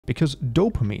Because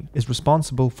dopamine is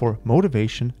responsible for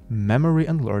motivation, memory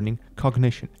and learning,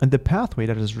 cognition. And the pathway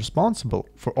that is responsible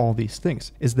for all these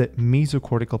things is the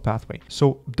mesocortical pathway.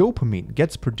 So dopamine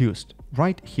gets produced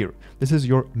right here. This is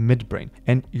your midbrain,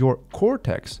 and your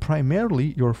cortex,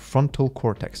 primarily your frontal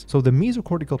cortex. So the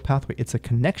mesocortical pathway, it's a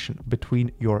connection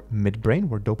between your midbrain,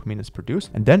 where dopamine is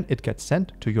produced, and then it gets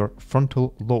sent to your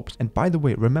frontal lobes. And by the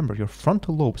way, remember, your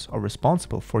frontal lobes are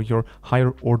responsible for your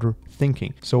higher order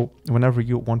thinking. So whenever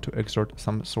you want to exert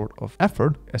some sort of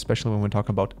effort, especially when we talk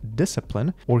about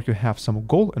discipline, or you have some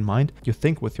goal in mind, you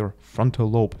think with your frontal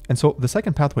lobe. And so the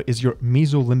second pathway is your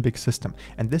mesolimbic system.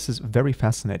 And this is very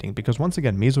fascinating because once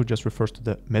again, meso just refers to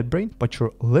the midbrain, but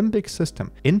your limbic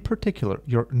system, in particular,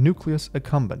 your nucleus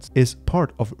accumbens, is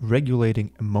part of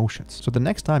regulating emotions. So the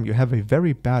next time you have a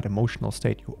very bad emotional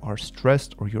state, you are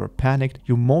stressed or you're panicked,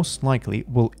 you most likely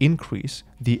will increase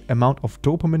the amount of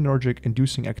dopaminergic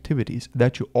inducing activities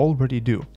that you already do.